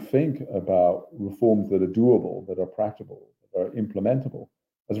think about reforms that are doable, that are practicable, that are implementable.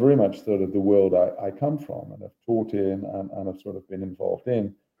 That's very much sort of the world I come from and have taught in and have sort of been involved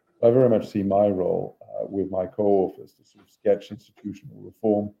in. I very much see my role with my co-authors to sort of sketch institutional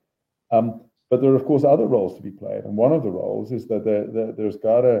reform. But there are, of course, other roles to be played. And one of the roles is that there's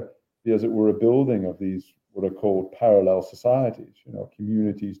got to be, as it were, a building of these what are called parallel societies,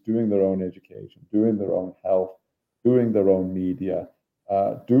 communities doing their own education, doing their own health, doing their own media,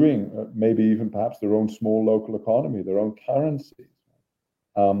 doing maybe even perhaps their own small local economy, their own currencies,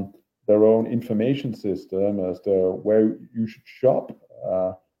 their own information system as to where you should shop,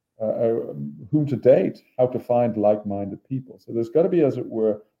 whom to date, how to find like-minded people. So there's got to be, as it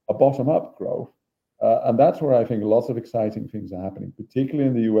were, a bottom-up growth. And that's where I think lots of exciting things are happening, particularly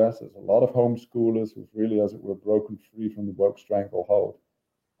in the US. There's a lot of homeschoolers who've really, as it were, broken free from the woke stranglehold.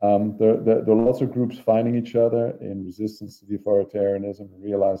 There are lots of groups finding each other in resistance to the authoritarianism and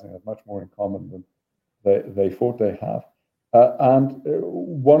realizing they have much more in common than they thought they have. And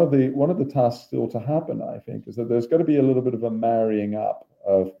one of the tasks still to happen, I think, is that there's got to be a little bit of a marrying up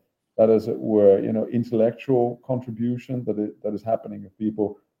of that, as it were, intellectual contribution that is happening of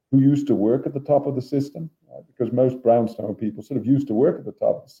people who used to work at the top of the system, because most brownstone people sort of used to work at the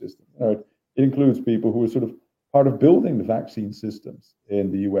top of the system. It includes people who are sort of part of building the vaccine systems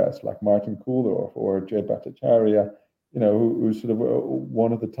in the US, like Martin Kulldorff or Jay Bhattacharya, who's sort of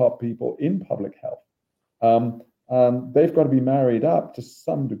one of the top people in public health. And they've got to be married up to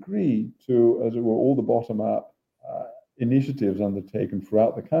some degree to, as it were, all the bottom-up initiatives undertaken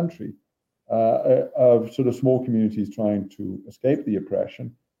throughout the country of sort of small communities trying to escape the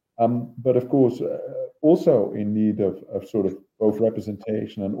oppression. But of course, also in need of sort of both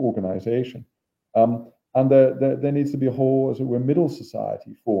representation and organization. And there needs to be a whole, as it were, middle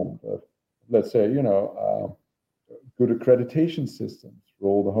society formed of, let's say, good accreditation systems for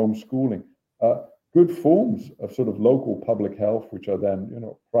all the homeschooling, good forms of sort of local public health, which are then,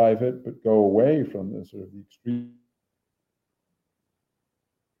 private, but go away from the sort of the extreme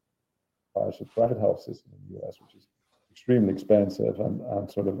private health system in the US, which is extremely expensive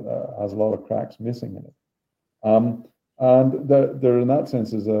and sort of has a lot of cracks missing in it. And there, in that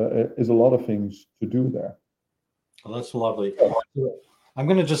sense, is a lot of things to do there. Well, that's lovely. I'm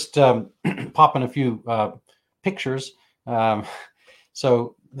going to just pop in a few pictures.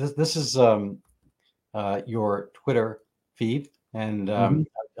 So this is your Twitter feed, and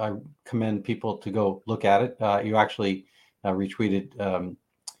I commend people to go look at it. You actually retweeted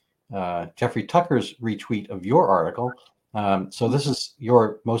Jeffrey Tucker's retweet of your article. So this is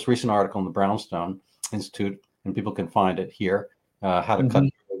your most recent article in the Brownstone Institute, and people can find it here. How to cut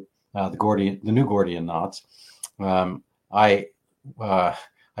through the new Gordian knots. I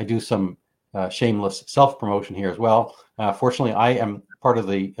do some shameless self-promotion here as well. Fortunately, I am part of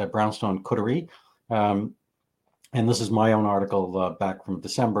the Brownstone Coterie, and this is my own article back from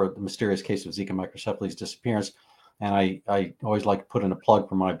December, The Mysterious Case of Zika Microcephaly's Disappearance. And I always like to put in a plug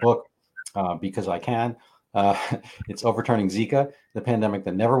for my book because I can. It's Overturning Zika, the Pandemic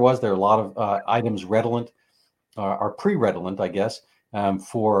That Never Was. There are a lot of items redolent, or pre-redolent, I guess,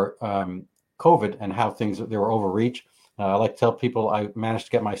 for COVID and how they were overreach. I like to tell people I managed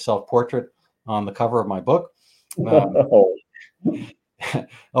to get my self-portrait on the cover of my book,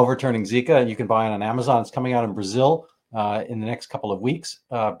 Overturning Zika. You can buy it on Amazon. It's coming out in Brazil in the next couple of weeks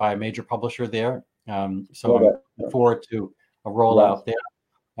by a major publisher there. So I'm looking forward to a rollout there.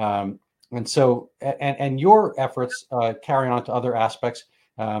 And so, and your efforts carry on to other aspects.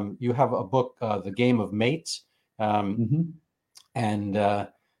 You have a book, The Game of Mates, and I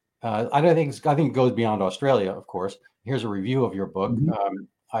think it goes beyond Australia, of course. Here's a review of your book.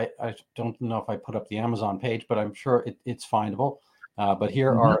 I don't know if I put up the Amazon page, but I'm sure it's findable. But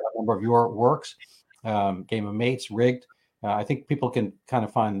here are a number of your works: Game of Mates, Rigged. I think people can kind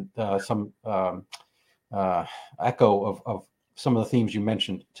of find some echo of some of the themes you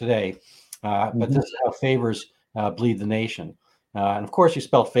mentioned today. But this is how favors bleed the nation. And of course, you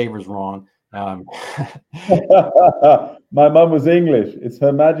spelled favors wrong. My mum was English. It's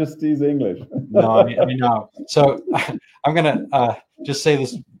Her Majesty's English. No, I know. So I'm going to just say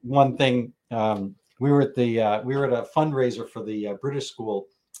this one thing. We were at a fundraiser for the British School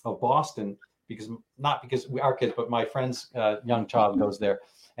of Boston, not because our kids, but my friend's young child goes there,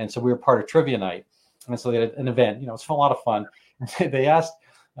 and so we were part of trivia night, and so they had an event. It's a lot of fun. They asked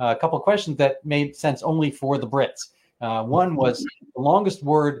a couple of questions that made sense only for the Brits. One was the longest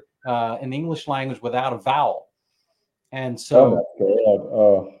word in the English language without a vowel. And so,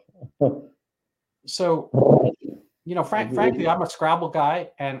 frankly, I'm a Scrabble guy,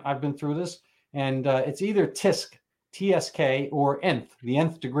 and I've been through this, and it's either TISK, TSK, or nth, the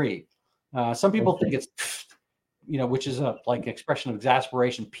nth degree. Some people think it's, which is a like expression of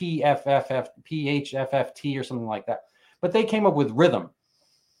exasperation, PFFF, PHFFT, or something like that. But they came up with rhythm.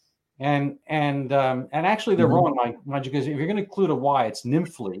 And actually they're wrong, mind you, because if you're going to include a Y, it's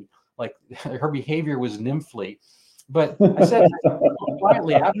nymphly, like her behavior was nymphly. But I said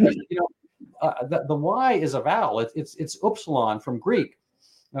quietly after, the Y is a vowel. It's upsilon from Greek.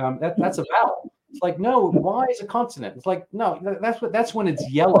 That's a vowel. It's like, no, Y is a consonant. It's like, no, that's when it's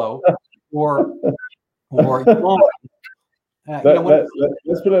yellow or long. Let's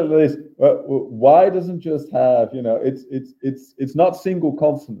put it like this: Y doesn't just have, it's not single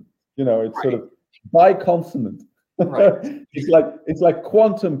consonant. It's sort of biconsonant. Right. It's like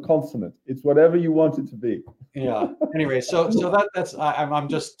quantum consonant. It's whatever you want it to be. Yeah. Anyway, so that's I'm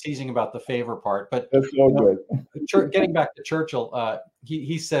just teasing about the favor part, but that's all good. Getting back to Churchill,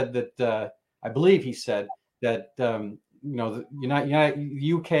 he said that I believe he said that the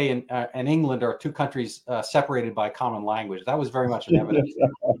UK and England are two countries separated by common language. That was very much an evidence.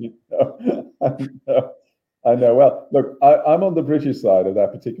 I know. Well, look, I'm on the British side of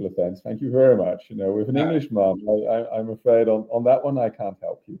that particular fence. Thank you very much. With an Englishman, I'm afraid on that one I can't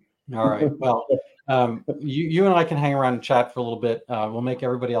help you. All right. Well, you and I can hang around and chat for a little bit. We'll make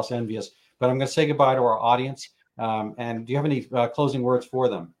everybody else envious. But I'm going to say goodbye to our audience. And do you have any closing words for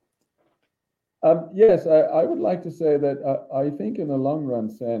them? Yes, I would like to say that I think in a long run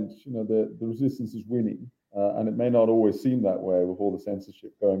sense, the resistance is winning. And it may not always seem that way with all the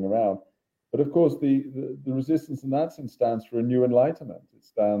censorship going around. But of course, the resistance in that sense stands for a new enlightenment. It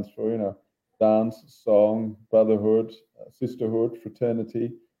stands for, dance, song, brotherhood, sisterhood,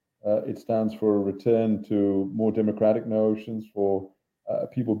 fraternity. It stands for a return to more democratic notions, for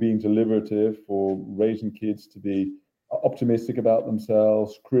people being deliberative, for raising kids to be optimistic about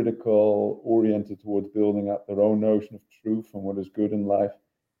themselves, critical, oriented towards building up their own notion of truth and what is good in life.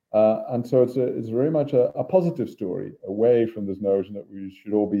 And so it's very much a positive story, away from this notion that we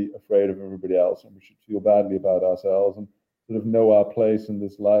should all be afraid of everybody else and we should feel badly about ourselves and sort of know our place in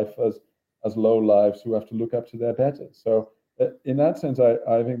this life as low lives who have to look up to their betters. So in that sense,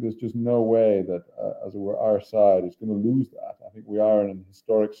 I think there's just no way that, as it were, our side is going to lose that. I think we are in a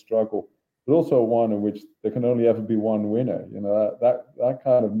historic struggle, but also one in which there can only ever be one winner. That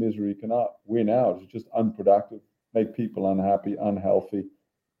kind of misery cannot win out. It's just unproductive, make people unhappy, unhealthy.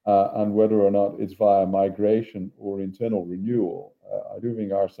 And whether or not it's via migration or internal renewal, I do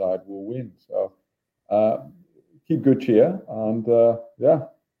think our side will win. So keep good cheer and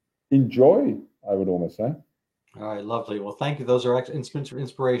enjoy, I would almost say. All right, lovely. Well, thank you. Those are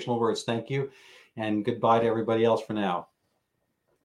inspirational words. Thank you. And goodbye to everybody else for now.